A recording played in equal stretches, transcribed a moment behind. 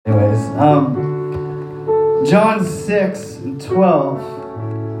John 6 and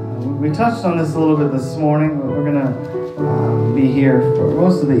 12. We touched on this a little bit this morning, but we're going to be here for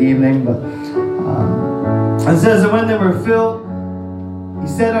most of the evening. But it says that when they were filled, he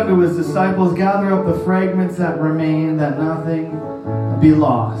said unto his disciples, gather up the fragments that remain, that nothing be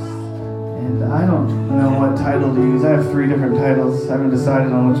lost. And I don't know what title to use. I have 3 different titles. I haven't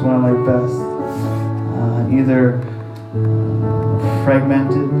decided on which one I like best. Either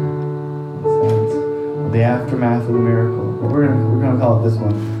fragmented, or the aftermath of the miracle. But we're gonna call it this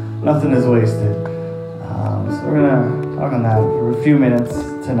one. Nothing is wasted. So we're gonna talk on that for a few minutes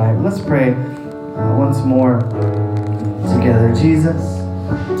tonight. But let's pray once more together. Jesus,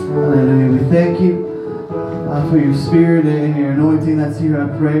 hallelujah. We thank you for your spirit and your anointing that's here. I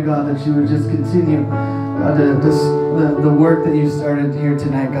pray, God, that you would just continue, God, the work that you started here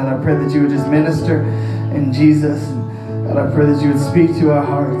tonight. God, I pray that you would just minister in Jesus. And God, I pray that you would speak to our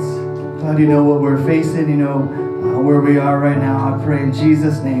hearts. God, you know what we're facing. You know where we are right now. I pray in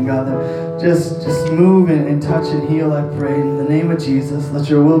Jesus' name, God, that just move and touch and heal. I pray in the name of Jesus. Let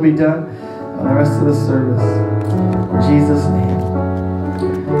your will be done on the rest of the service. In Jesus' name.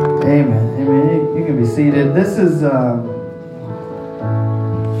 Amen. Amen. You can be seated. This is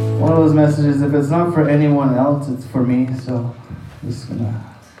one of those messages. If it's not for anyone else, it's for me. So I'm just gonna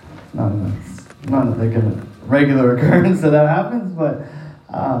not like a regular occurrence that happens, but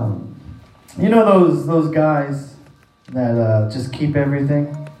you know those guys that just keep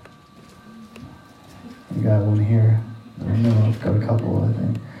everything. We got one here. I know I've got a couple, I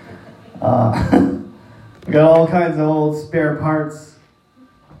think. We got all kinds of old spare parts.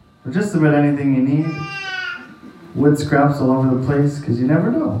 For just about anything you need. Wood scraps all over the place, because you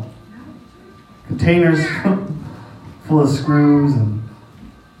never know. Containers full of screws and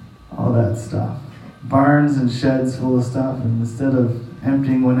all that stuff. Barns and sheds full of stuff, and instead of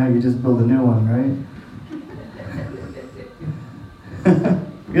emptying one out, you just build a new one, right?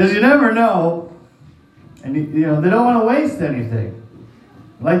 Because you never know, and you know they don't want to waste anything.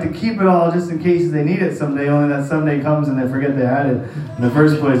 They like to keep it all just in case they need it someday, only that someday comes and they forget they had it in the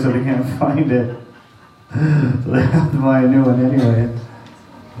first place, so they can't find it. So they have to buy a new one anyway.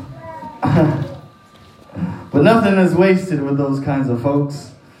 But nothing is wasted with those kinds of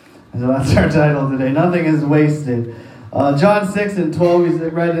folks. And so that's our title today. Nothing is wasted. John 6 and 12, he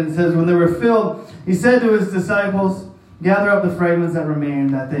read and says, when they were filled, he said to his disciples, gather up the fragments that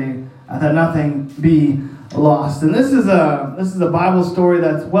remain, that nothing be lost. And this is a Bible story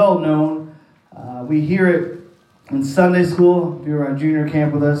that's well known. We hear it in Sunday school. If you were at junior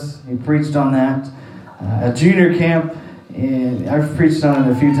camp with us, he preached on that. At junior camp, and I've preached on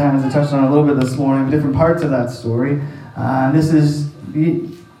it a few times. I touched on it a little bit this morning, different parts of that story. This is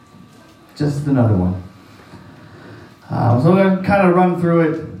just another one. So we're going to kind of run through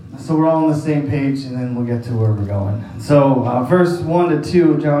it so we're all on the same page, and then we'll get to where we're going. So verse 1 to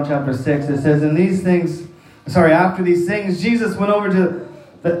 2 of John chapter 6, it says, after these things, Jesus went over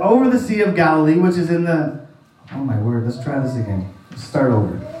the Sea of Galilee, which is in the... Oh my word, let's try this again. Let's start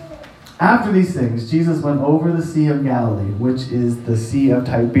over. After these things, Jesus went over the Sea of Galilee, which is the Sea of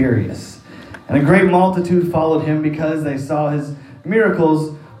Tiberias. And a great multitude followed him because they saw his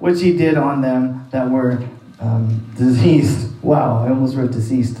miracles, which he did on them that were diseased. Wow, I almost wrote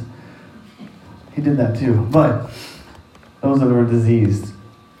deceased. He did that too. But those that were diseased.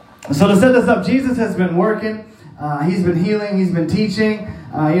 So to set this up, Jesus has been working. He's been healing. He's been teaching.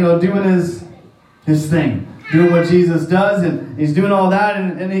 Doing his thing. Doing what Jesus does. And he's doing all that.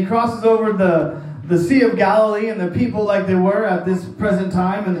 And he crosses over the Sea of Galilee. And the people, like they were at this present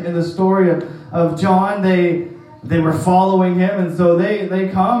time in the story of John, they were following him. And so they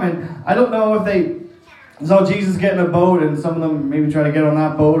come. And I don't know if they saw Jesus get in a boat. And some of them maybe try to get on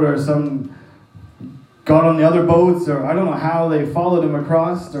that boat. Or some got on the other boats, or I don't know how they followed him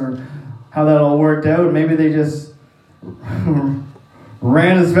across, or how that all worked out. Maybe they just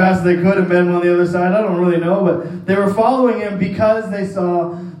ran as fast as they could and met him on the other side. I don't really know, but they were following him because they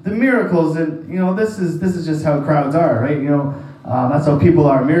saw the miracles. And this is just how crowds are, right? That's how people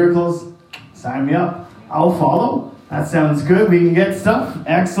are. Miracles, sign me up. I'll follow. That sounds good. We can get stuff.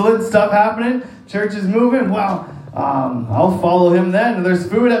 Excellent stuff happening. Church is moving. Wow. I'll follow him then. And there's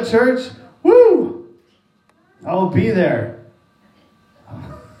food at church. Woo! I'll be there.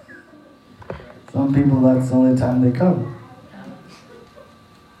 Some people, that's the only time they come.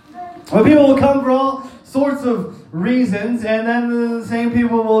 Well, people will come for all sorts of reasons, and then the same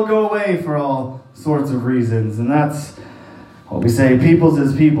people will go away for all sorts of reasons. And that's what we say, people's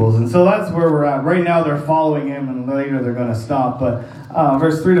is people's. And so that's where we're at. Right now they're following him, and later they're going to stop. But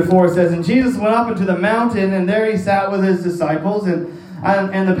verse 3 to 4 says, and Jesus went up into the mountain, and there he sat with his disciples. And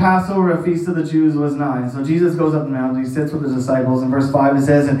And the Passover, a feast of the Jews, was nigh. So Jesus goes up the mountain. He sits with his disciples. In verse 5 it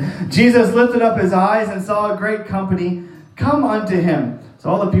says, "And Jesus lifted up his eyes and saw a great company come unto him." So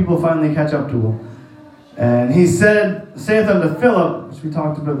all the people finally catch up to him. And he saith unto Philip, which we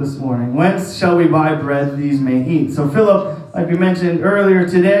talked about this morning, "Whence shall we buy bread these may eat?" So Philip, like we mentioned earlier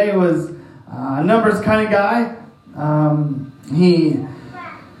today, was a numbers kind of guy. He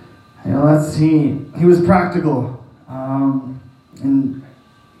was practical. And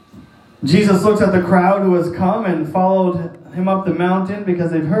Jesus looks at the crowd who has come and followed him up the mountain because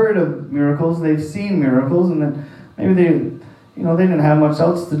they've heard of miracles, they've seen miracles, and then maybe they didn't have much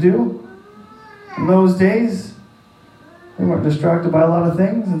else to do in those days. They weren't distracted by a lot of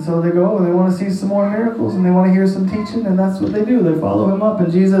things, and so they go and they want to see some more miracles and they want to hear some teaching, and that's what they do. They follow him up,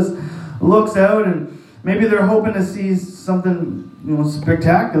 and Jesus looks out, and maybe they're hoping to see something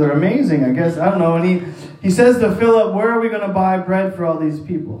spectacular, amazing, I guess. I don't know. And he says to Philip, "Where are we going to buy bread for all these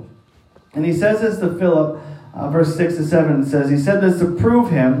people?" And he says this to Philip, verse 6 to 7 says, he said this to prove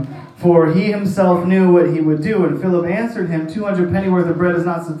him, for he himself knew what he would do. And Philip answered him, 200 pennyworth of bread is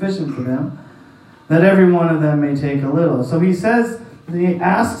not sufficient for them, that every one of them may take a little. So he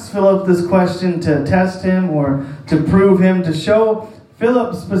asks Philip this question to test him or to prove him, to show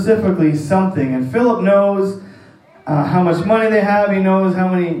Philip specifically something. And Philip knows how much money they have. He knows how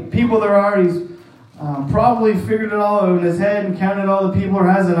many people there are. He's probably figured it all out in his head and counted all the people, or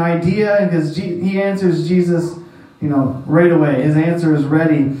has an idea, because he answers Jesus, right away. His answer is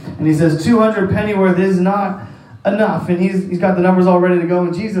ready. And he says 200 pennyworth is not enough. And he's got the numbers all ready to go.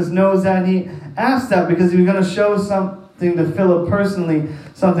 And Jesus knows that. And he asked that because he was going to show something to Philip personally,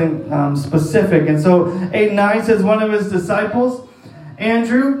 something specific. And so 8 and 9 says, "One of his disciples,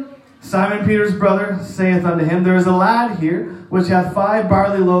 Andrew, Simon Peter's brother, saith unto him, There is a lad here, which hath 5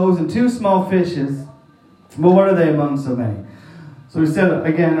 barley loaves and 2 small fishes. But what are they among so many?" So we said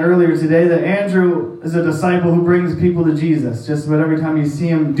again earlier today that Andrew is a disciple who brings people to Jesus. Just about every time you see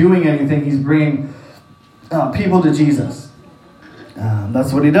him doing anything, he's bringing people to Jesus.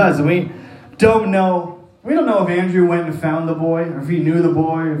 That's what he does. And we don't know if Andrew went and found the boy, or if he knew the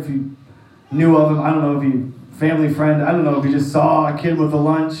boy, or if he knew of him. I don't know if he family friend. I don't know if he just saw a kid with a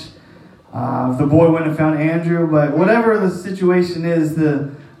lunch. If the boy went and found Andrew. But whatever the situation is,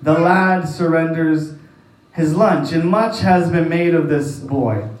 the lad surrenders his lunch. And much has been made of this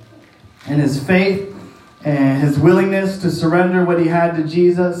boy and his faith and his willingness to surrender what he had to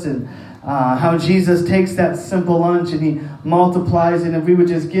Jesus, and how Jesus takes that simple lunch and he multiplies it. If we would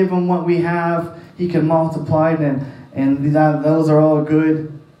just give him what we have, he can multiply it. And those are all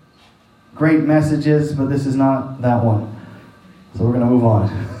good, great messages, but this is not that one. So we're going to move on.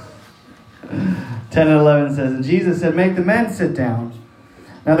 10 and 11 says, "And Jesus said, Make the men sit down.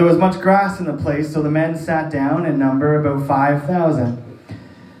 Now there was much grass in the place, so the men sat down in number about 5,000.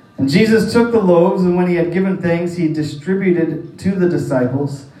 And Jesus took the loaves, and when he had given thanks, he distributed to the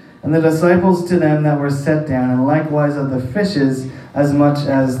disciples, and the disciples to them that were set down, and likewise of the fishes as much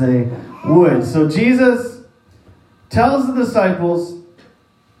as they would." So Jesus tells the disciples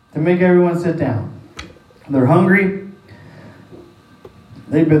to make everyone sit down. They're hungry.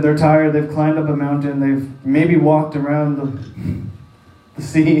 They're tired. They've climbed up a mountain. They've maybe walked around the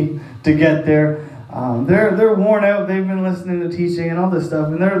sea to get there. They're worn out. They've been listening to teaching and all this stuff,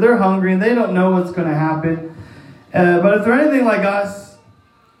 and they're hungry, and they don't know what's going to happen. But if they're anything like us,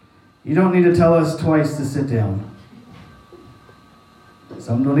 you don't need to tell us twice to sit down.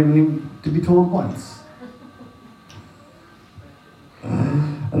 Some don't even need to be told once.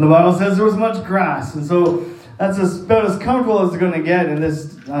 And the Bible says there was much grass, and so that's about as comfortable as it's going to get in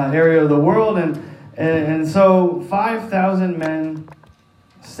this area of the world. And so 5,000 men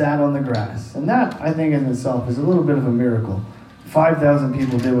sat on the grass. And that, I think, in itself is a little bit of a miracle. 5,000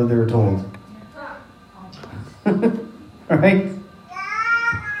 people did what they were told. Right?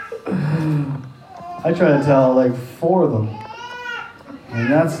 I try to tell like 4 of them.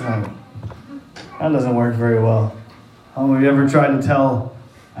 And that doesn't work very well. How many of you ever tried to tell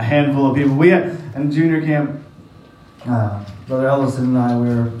a handful of people? We had, in junior camp, Brother Ellison and I, we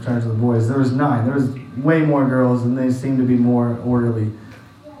were in charge of the boys. There was 9. There was way more girls, and they seemed to be more orderly.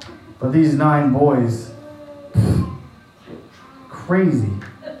 But these 9 boys, crazy.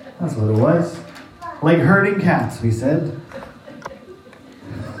 That's what it was. Like herding cats, we said.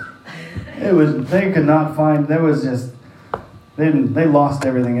 They could not find, they lost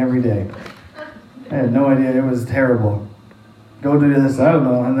everything every day. I had no idea. It was terrible. Go do this, I don't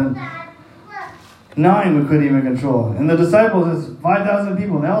know. And then 9 we couldn't even control. And the disciples is 5,000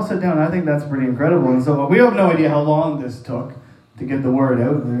 people, and they all sit down. I think that's pretty incredible. And so we have no idea how long this took to get the word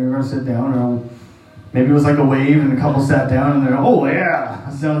out. They're going to sit down. Maybe it was like a wave and a couple sat down and they're, oh yeah,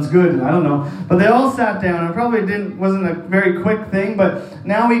 that sounds good. I don't know. But they all sat down. It probably wasn't a very quick thing, but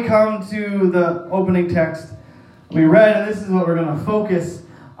now we come to the opening text we read, and this is what we're going to focus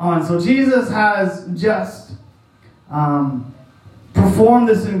on. So Jesus has just performed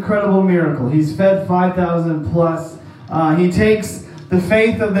this incredible miracle. He's fed 5,000 plus. He takes the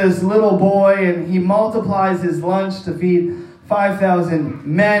faith of this little boy and he multiplies his lunch to feed 5,000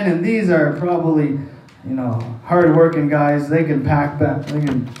 men, and these are probably, hard-working guys. They can pack back. They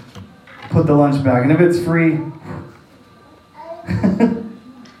can put the lunch back. And if it's free...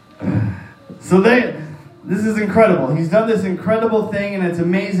 This is incredible. He's done this incredible thing, and it's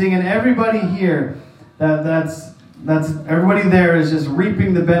amazing. And everybody here, that's everybody there is just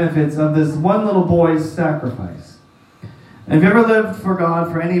reaping the benefits of this one little boy's sacrifice. And if you ever lived for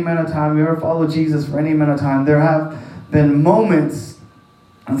God for any amount of time, if you ever followed Jesus for any amount of time, there have been moments,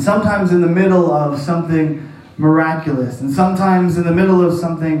 and sometimes in the middle of something miraculous, and sometimes in the middle of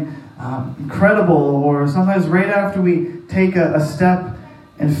something incredible, or sometimes right after we take a step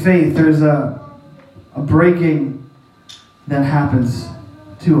in faith, there's a breaking that happens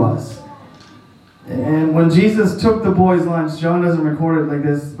to us. And when Jesus took the boy's lunch, John doesn't record it like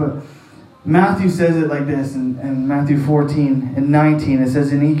this, but Matthew says it like this in Matthew 14 and 19. It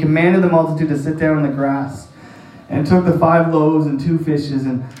says, and he commanded the multitude to sit down in the grass, and took the 5 loaves and 2 fishes,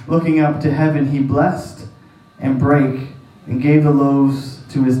 and looking up to heaven, he blessed and brake, and gave the loaves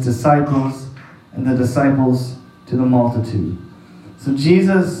to his disciples, and the disciples to the multitude. So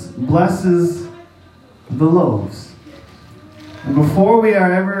Jesus blesses the loaves. And before we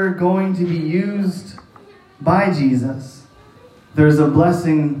are ever going to be used by Jesus, there's a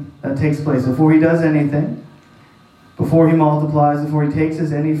blessing that takes place. Before he does anything, before he multiplies, before he takes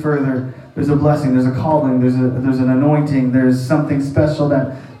us any further, there's a blessing, there's a calling, there's an anointing, there's something special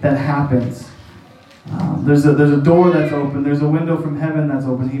that happens. There's a door that's open, there's a window from heaven that's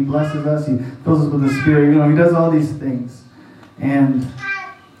open. He blesses us, he fills us with the Spirit. He does all these things. And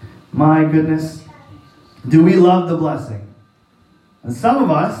my goodness, do we love the blessing? And some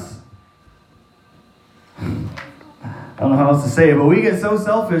of us, I don't know how else to say it, but we get so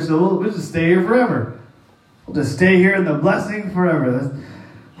selfish that we'll just stay here forever. We'll just stay here in the blessing forever. That's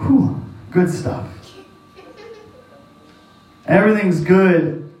good stuff. Everything's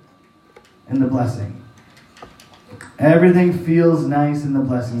good in the blessing. Everything feels nice in the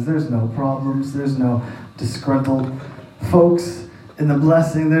blessings. There's no problems. There's no disgruntled folks in the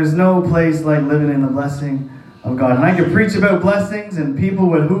blessing. There's no place like living in the blessing of God. And I could preach about blessings, and people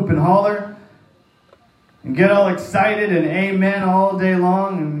would hoop and holler and get all excited and amen all day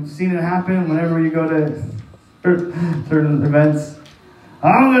long. And we've seen it happen whenever you go to certain events.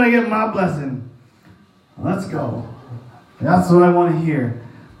 I'm going to get my blessing. Let's go. That's what I want to hear.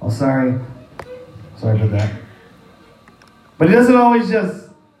 Oh, sorry about that. But he doesn't always just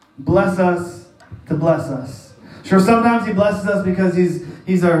bless us to bless us. Sure, sometimes he blesses us because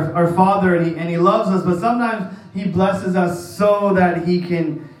he's our Father and he loves us, but sometimes he blesses us so that he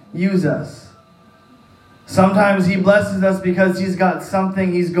can use us. Sometimes he blesses us because he's got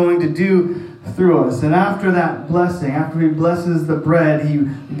something he's going to do through us. And after that blessing, after he blesses the bread, he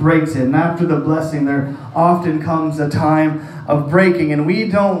breaks it. And after the blessing, there often comes a time of breaking. And we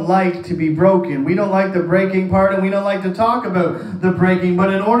don't like to be broken. We don't like the breaking part, and we don't like to talk about the breaking.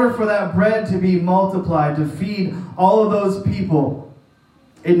 But in order for that bread to be multiplied, to feed all of those people,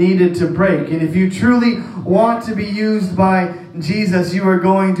 it needed to break. And if you truly want to be used by Jesus, you are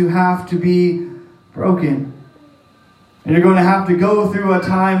going to have to be broken. And you're going to have to go through a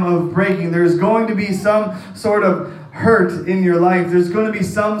time of breaking. There's going to be some sort of hurt in your life. There's going to be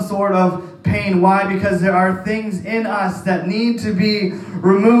some sort of pain. Why? Because there are things in us that need to be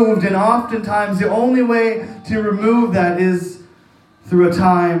removed. And oftentimes the only way to remove that is through a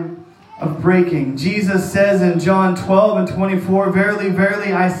time of breaking. Jesus says in John 12:24, Verily,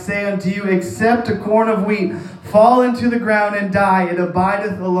 verily, I say unto you, except a corn of wheat fall into the ground and die, it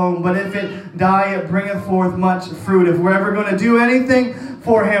abideth alone. But if it die, it bringeth forth much fruit. If we're ever going to do anything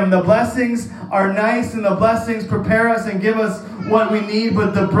for him, the blessings are nice and the blessings prepare us and give us what we need.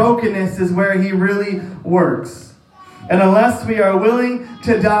 But the brokenness is where he really works. And unless we are willing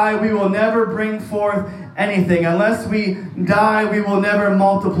to die, we will never bring forth anything. Unless we die, we will never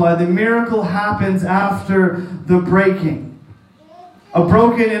multiply. The miracle happens after the breaking. A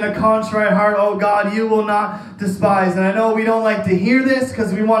broken and a contrite heart, oh God, you will not despise. And I know we don't like to hear this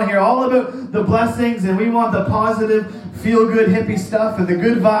because we want to hear all about the blessings and we want the positive, feel-good, hippie stuff and the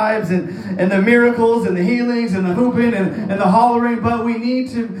good vibes and the miracles and the healings and the hooping and the hollering. But we need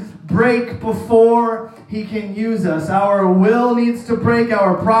to break before He can use us. Our will needs to break.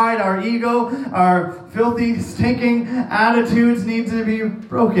 Our pride, our ego, our filthy, stinking attitudes need to be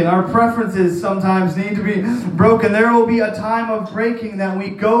broken. Our preferences sometimes need to be broken. There will be a time of breaking that we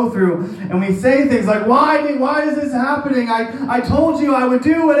go through. And we say things like, why is this happening? I told you I would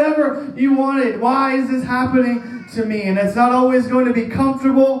do whatever you wanted. Why is this happening to me? And it's not always going to be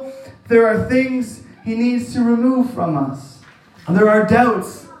comfortable. There are things He needs to remove from us. There are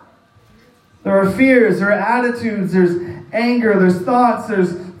doubts. There are fears, there are attitudes, there's anger, there's thoughts,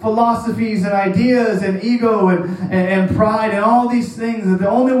 there's philosophies and ideas and ego and pride and all these things that the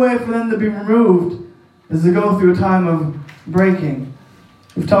only way for them to be removed is to go through a time of breaking.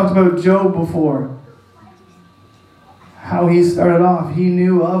 We've talked about Job before. How he started off, he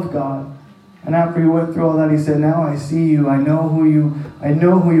knew of God. And after he went through all that, he said, now I see you, I know who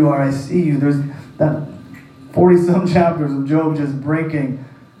you are, I see you. There's that 40-some chapters of Job just breaking.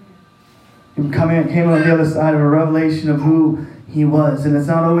 He came on the other side of a revelation of who he was. And it's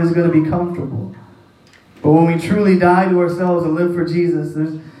not always going to be comfortable. But when we truly die to ourselves and live for Jesus,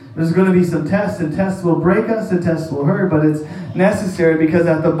 there's going to be some tests. And tests will break us and tests will hurt. But it's necessary because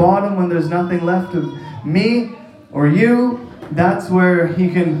at the bottom, when there's nothing left of me or you, that's where He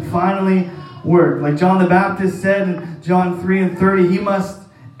can finally work. Like John the Baptist said in John 3:30, He must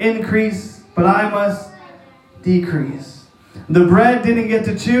increase, but I must decrease. The bread didn't get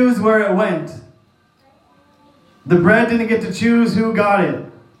to choose where it went. The bread didn't get to choose who got it.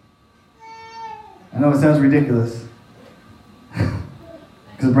 I know it sounds ridiculous.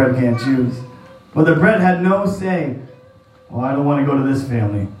 Because bread can't choose. But the bread had no say. Well, I don't want to go to this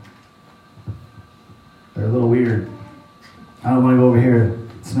family. They're a little weird. I don't want to go over here.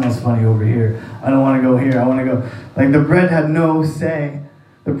 It smells funny over here. I don't want to go here. I want to go. Like the bread had no say.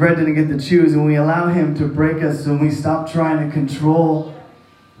 The bread didn't get to choose. When we allow Him to break us, when we stop trying to control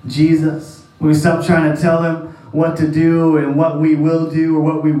Jesus, when we stop trying to tell Him what to do and what we will do or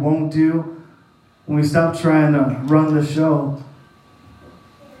what we won't do, when we stop trying to run the show,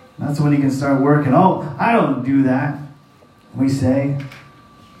 that's when He can start working. Oh, I don't do that, we say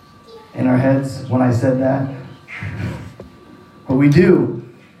in our heads when I said that. But we do.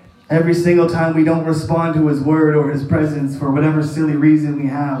 Every single time we don't respond to His word or His presence for whatever silly reason we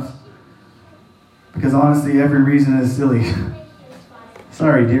have. Because honestly, every reason is silly.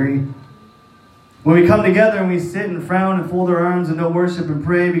 Sorry, dearie. When we come together and we sit and frown and fold our arms and don't worship and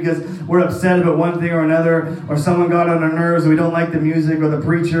pray because we're upset about one thing or another, or someone got on our nerves, or we don't like the music or the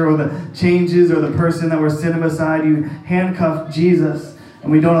preacher or the changes or the person that we're sitting beside, you handcuff Jesus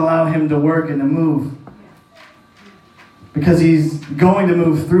and we don't allow Him to work and to move. Because He's going to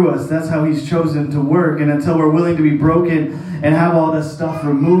move through us. That's how He's chosen to work. And until we're willing to be broken and have all this stuff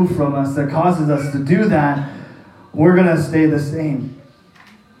removed from us that causes us to do that, we're going to stay the same.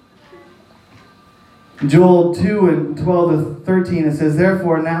 Joel 2:12-13, it says,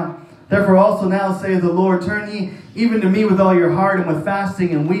 Therefore also now saith the Lord, turn ye even to me with all your heart, and with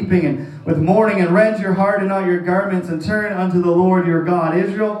fasting and weeping, and with mourning, and rend your heart and not your garments, and turn unto the Lord your God.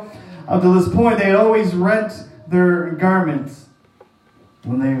 Israel, up to this point, they had always rent their garments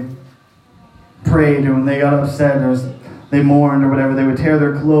when they prayed or when they got upset or they mourned or whatever. They would tear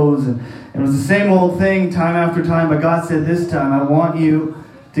their clothes, and it was the same old thing time after time. But God said, this time I want you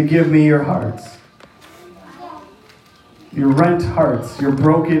to give me your hearts, your rent hearts, your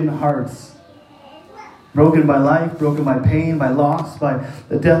broken hearts, broken by life, broken by pain, by loss, by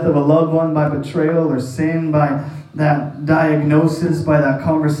the death of a loved one, by betrayal or sin, by that diagnosis, by that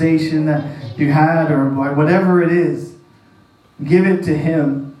conversation that you had, or by whatever it is. Give it to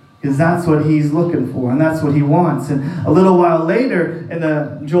Him, because that's what He's looking for, and that's what He wants. And a little while later, in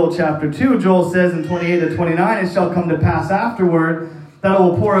the Joel chapter 2, Joel says in 28-29, It shall come to pass afterward that I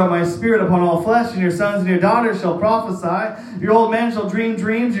will pour out my Spirit upon all flesh, and your sons and your daughters shall prophesy. Your old men shall dream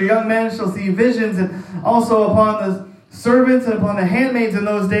dreams, your young men shall see visions, and also upon the servants and upon the handmaids in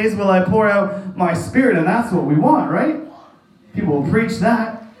those days will I pour out my Spirit. And that's what we want, right? People will preach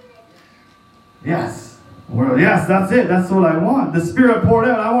that. Yes. Well, yes, that's it. That's what I want. The Spirit poured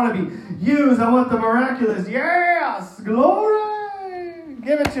out. I want to be used. I want the miraculous. Yes! Glory!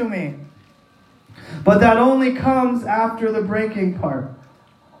 Give it to me. But that only comes after the breaking part.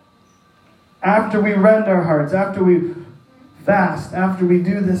 After we rend our hearts. After we fast. After we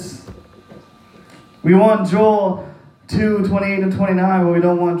do this. We want Joel 2:28-29, but we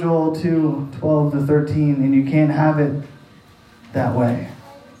don't want Joel 2:12-13. And you can't have it that way.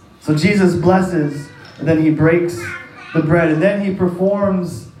 So Jesus blesses, and then He breaks the bread, and then He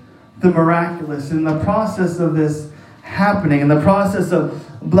performs the miraculous. In the process of this happening, in the process of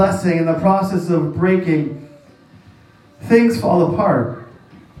blessing, in the process of breaking, things fall apart,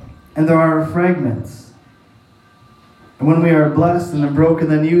 and there are fragments. And when we are blessed and then broken,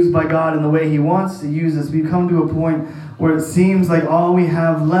 then used by God in the way He wants to use us, we come to a point where it seems like all we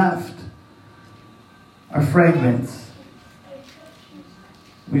have left are fragments.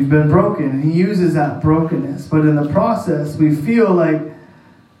 We've been broken, and He uses that brokenness. But in the process, we feel like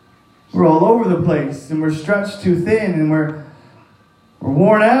we're all over the place, and we're stretched too thin, and we're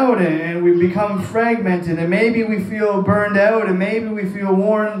worn out, and we become fragmented, and maybe we feel burned out, and maybe we feel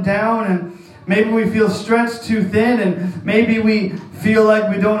worn down, and maybe we feel stretched too thin, and maybe we feel like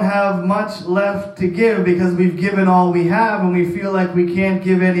we don't have much left to give because we've given all we have, and we feel like we can't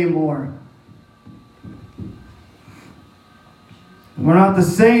give any more. We're not the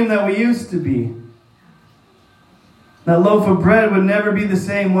same that we used to be. That loaf of bread would never be the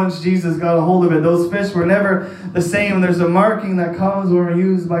same once Jesus got a hold of it. Those fish were never the same. There's a marking that comes when we're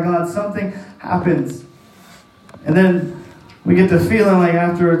used by God. Something happens. And then we get to feeling like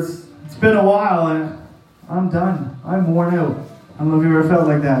after it's been a while and I'm done. I'm worn out. I don't know if you ever felt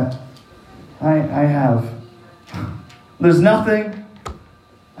like that. I have. There's nothing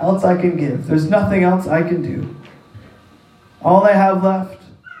else I can give. There's nothing else I can do. All I have left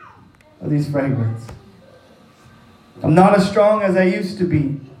are these fragments. I'm not as strong as I used to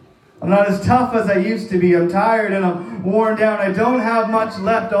be. I'm not as tough as I used to be. I'm tired and I'm worn down. I don't have much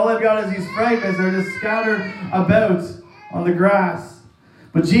left. All I've got is these fragments. They're just scattered about on the grass.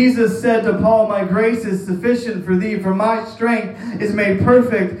 But Jesus said to Paul, "My grace is sufficient for thee, for my strength is made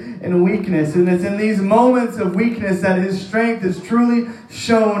perfect in weakness." And it's in these moments of weakness that His strength is truly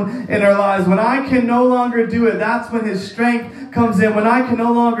shown in our lives. When I can no longer do it, that's when His strength comes in. When I can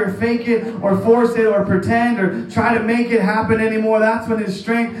no longer fake it or force it or pretend or try to make it happen anymore, that's when His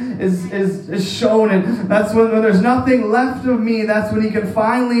strength is shown. And that's when there's nothing left of me, that's when He can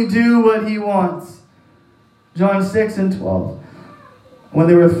finally do what He wants. John 6:12. When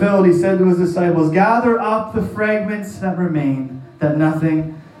they were filled, He said to His disciples, "Gather up the fragments that remain, that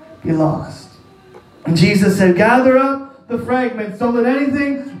nothing be lost." And Jesus said, gather up the fragments, don't let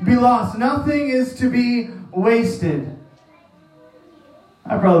anything be lost. Nothing is to be wasted.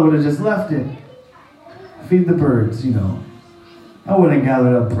 I probably would have just left it. Feed the birds, you know. I wouldn't have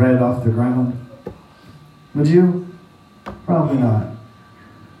gathered up bread off the ground. Would you? Probably not.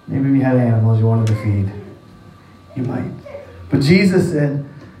 Maybe you had animals you wanted to feed. You might. But Jesus said,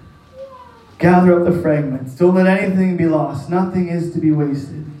 gather up the fragments. Don't let anything be lost. Nothing is to be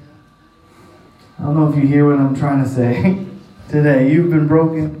wasted. I don't know if you hear what I'm trying to say today. You've been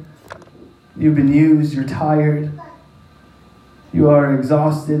broken. You've been used. You're tired. You are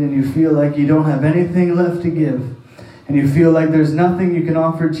exhausted and you feel like you don't have anything left to give. And you feel like there's nothing you can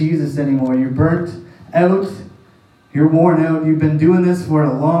offer Jesus anymore. You're burnt out. You're worn out. You've been doing this for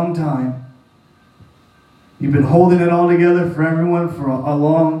a long time. You've been holding it all together for everyone for a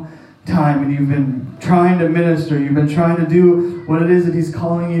long time. And you've been trying to minister. You've been trying to do what it is that He's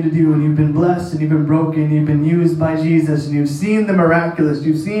calling you to do. And you've been blessed and you've been broken. You've been used by Jesus. And you've seen the miraculous.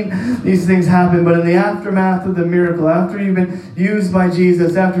 You've seen these things happen. But in the aftermath of the miracle, after you've been used by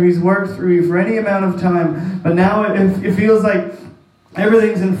Jesus, after He's worked through you for any amount of time, but now it feels like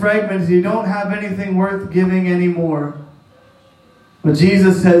everything's in fragments. You don't have anything worth giving anymore. But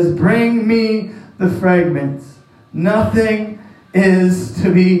Jesus says, bring me the fragments. Nothing is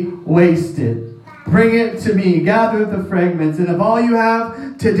to be wasted. Bring it to me. Gather the fragments. And if all you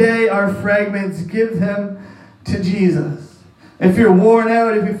have today are fragments, give them to Jesus. If you're worn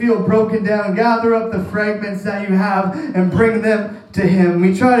out, if you feel broken down, gather up the fragments that you have and bring them to Him.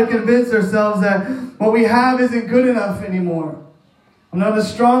 We try to convince ourselves that what we have isn't good enough anymore. I'm not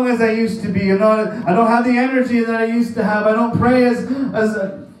as strong as I used to be. I don't have the energy that I used to have. I don't pray as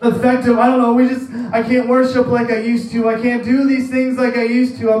effective. I don't know. I can't worship like I used to. I can't do these things like I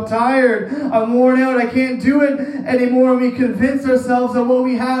used to. I'm tired. I'm worn out. I can't do it anymore. We convince ourselves that what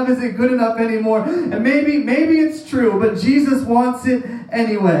we have isn't good enough anymore. And maybe it's true, but Jesus wants it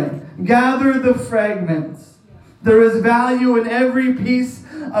anyway. Gather the fragments. There is value in every piece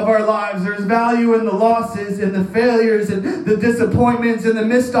of our lives. There's value in the losses and the failures and the disappointments and the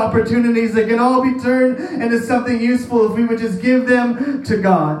missed opportunities that can all be turned into something useful if we would just give them to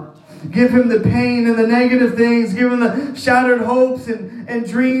God. Give Him the pain and the negative things. Give Him the shattered hopes and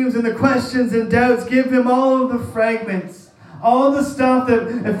dreams and the questions and doubts. Give Him all of the fragments. All the stuff that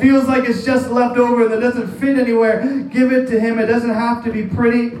it feels like it's just left over and that doesn't fit anywhere. Give it to Him. It doesn't have to be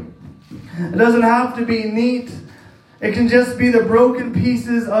pretty. It doesn't have to be neat. It can just be the broken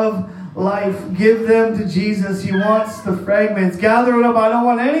pieces of life. Give them to Jesus. He wants the fragments. Gather it up. I don't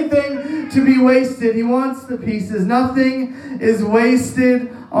want anything to be wasted. He wants the pieces. Nothing is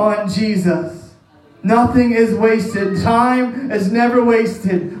wasted on Jesus. Nothing is wasted. Time is never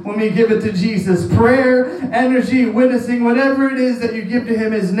wasted when we give it to Jesus. Prayer, energy, witnessing, whatever it is that you give to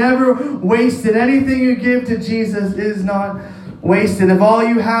Him is never wasted. Anything you give to Jesus is not wasted. If all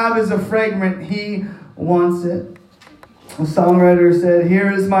you have is a fragment, He wants it. The songwriter said,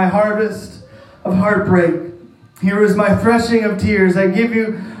 "Here is my harvest of heartbreak. Here is my threshing of tears. I give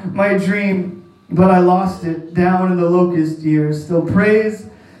you my dream, but I lost it down in the locust years. Still praise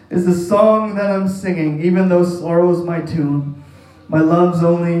is the song that I'm singing, even though sorrow's my tune. My love's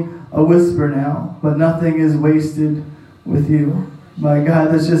only a whisper now, but nothing is wasted with you." My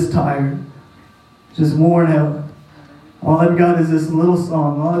God, that's just tired, just worn out. All I've got is this little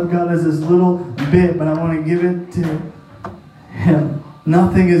song. All I've got is this little bit, but I want to give it to Him.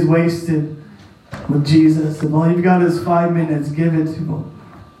 Nothing is wasted with Jesus. If all you've got is 5 minutes, give it to Him.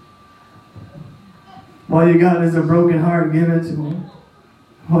 All you got is a broken heart, give it to Him.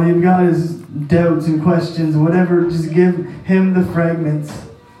 All you've got is doubts and questions, whatever, just give Him the fragments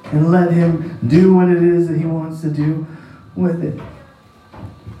and let Him do what it is that He wants to do with it.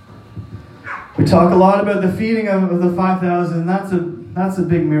 We talk a lot about the feeding of the 5,000. That's a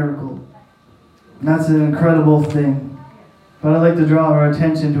big miracle. That's an incredible thing. But I'd like to draw our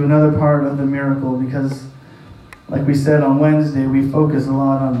attention to another part of the miracle because, like we said on Wednesday, we focus a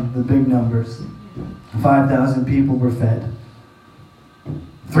lot on the big numbers. 5,000 people were fed.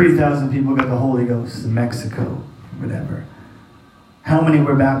 3,000 people got the Holy Ghost in Mexico, whatever. How many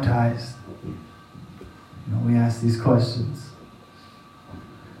were baptized? We ask these questions.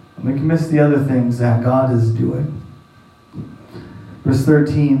 We can miss the other things that God is doing. Verse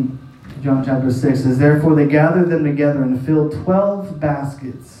 13, John chapter 6 says, "Therefore they gathered them together and filled 12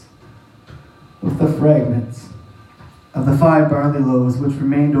 baskets with the fragments of the 5 barley loaves which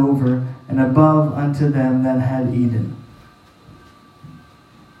remained over and above unto them that had eaten."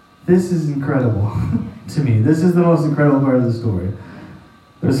 This is incredible to me. This is the most incredible part of the story.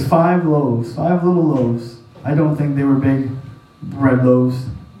 There's 5 loaves, 5 little loaves. I don't think they were big bread loaves.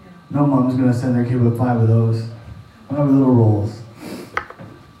 No mom's going to send their kid with 5 of those. 5 little rolls.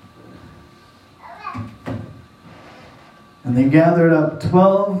 And they gathered up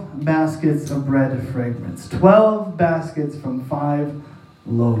 12 baskets of bread fragments. 12 baskets from 5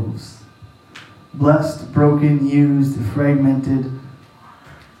 loaves. Blessed, broken, used, fragmented.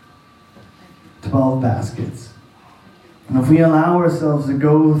 12 baskets. And if we allow ourselves to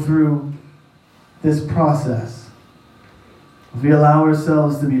go through this process, if we allow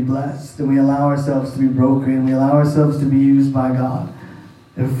ourselves to be blessed, and we allow ourselves to be broken, and we allow ourselves to be used by God,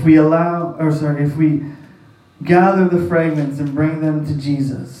 if we gather the fragments and bring them to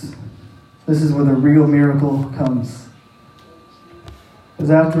Jesus, this is where the real miracle comes.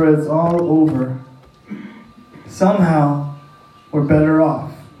 Because after it's all over, somehow we're better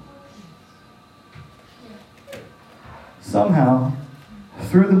off. Somehow,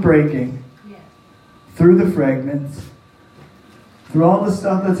 through the breaking, through the fragments, through all the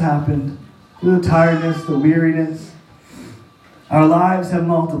stuff that's happened, through the tiredness, the weariness, our lives have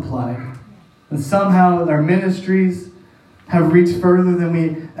multiplied. And somehow our ministries have reached further than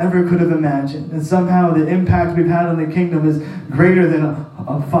we ever could have imagined. And somehow the impact we've had on the kingdom is greater than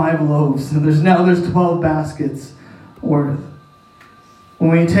 5 loaves. And there's 12 baskets worth.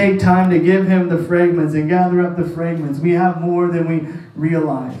 When we take time to give Him the fragments and gather up the fragments, we have more than we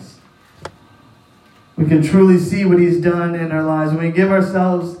realize. We can truly see what He's done in our lives. When we give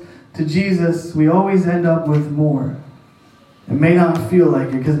ourselves to Jesus, we always end up with more. It may not feel like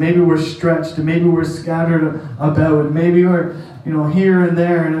it because maybe we're stretched and maybe we're scattered about and maybe we're here and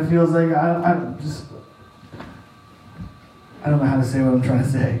there, and it feels like I don't know how to say what I'm trying to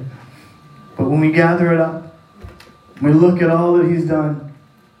say. But when we gather it up, we look at all that He's done,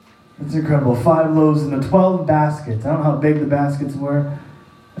 it's incredible. 5 loaves and the 12 baskets. I don't know how big the baskets were.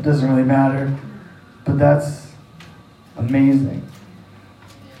 It doesn't really matter. But that's amazing.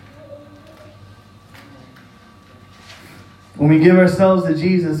 When we give ourselves to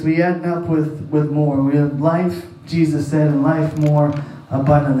Jesus, we end up with more. We have life, Jesus said, and life more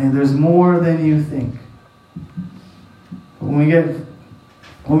abundantly. There's more than you think. When we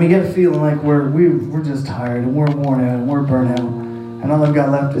get feeling like we're just tired and we're worn out and we're burnt out, and all I've got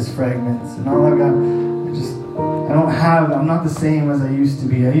left is fragments, and all I've got, I'm not the same as I used to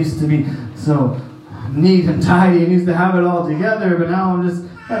be. I used to be so neat and tidy and used to have it all together, but now I'm just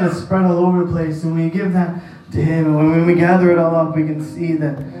kind of spread all over the place. And when we give that to Him, and when we gather it all up, we can see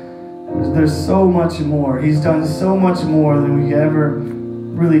that there's so much more. He's done so much more than we could ever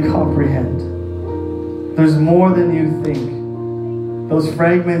really comprehend. There's more than you think. Those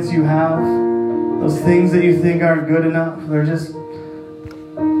fragments you have, those things that you think aren't good enough, they're just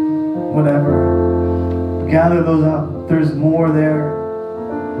whatever. gather those up. There's more there.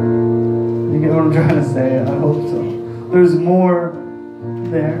 You get what I'm trying to say? I hope so. There's more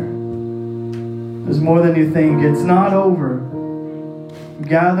there. There's more than you think. It's not over.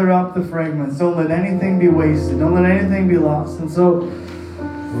 Gather up the fragments. Don't let anything be wasted. Don't let anything be lost. And so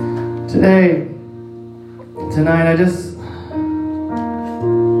tonight, I just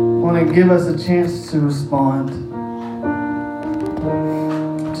want to give us a chance to respond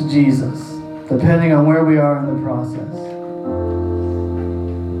to Jesus, depending on where we are in the process.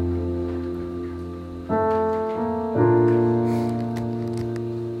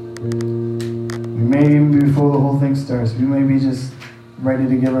 We may even be before the whole thing starts. We may be just ready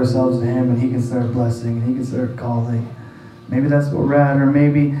to give ourselves to Him, and He can start blessing, and He can start calling. Maybe that's what we're at, or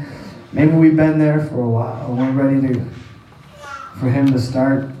maybe we've been there for a while, and we're ready for Him to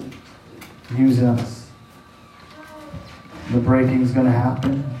start using us. The breaking's going to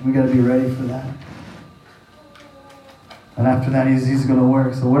happen. We got to be ready for that. And after that, He's going to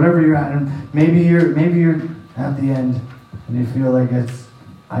work. So whatever you're at, and maybe you're at the end, and you feel like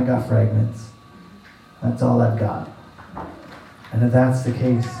I got fragments. That's all I've got. And if that's the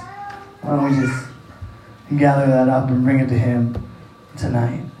case, why don't we just gather that up and bring it to Him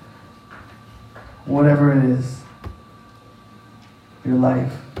tonight? Whatever it is, your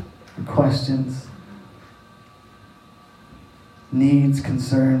life, your questions, needs,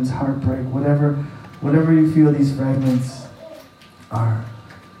 concerns, heartbreak, whatever you feel these fragments are.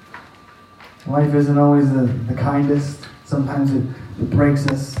 Life isn't always the kindest. Sometimes it breaks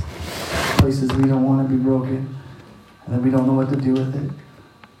us places we don't want to be broken, and then we don't know what to do with it.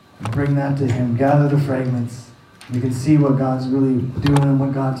 And bring that to Him. Gather the fragments. You can see what God's really doing and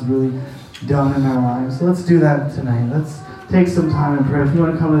what God's really done in our lives. So let's do that tonight. Let's take some time and pray. If you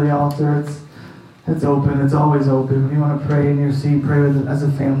want to come to the altar, it's open. It's always open. If you want to pray in your seat, pray with it as a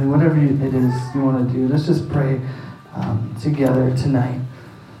family, whatever it is you want to do. Let's just pray together tonight.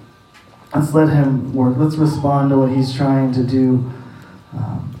 Let's let Him work. Let's respond to what He's trying to do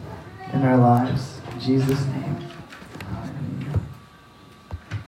in our lives. In Jesus' name.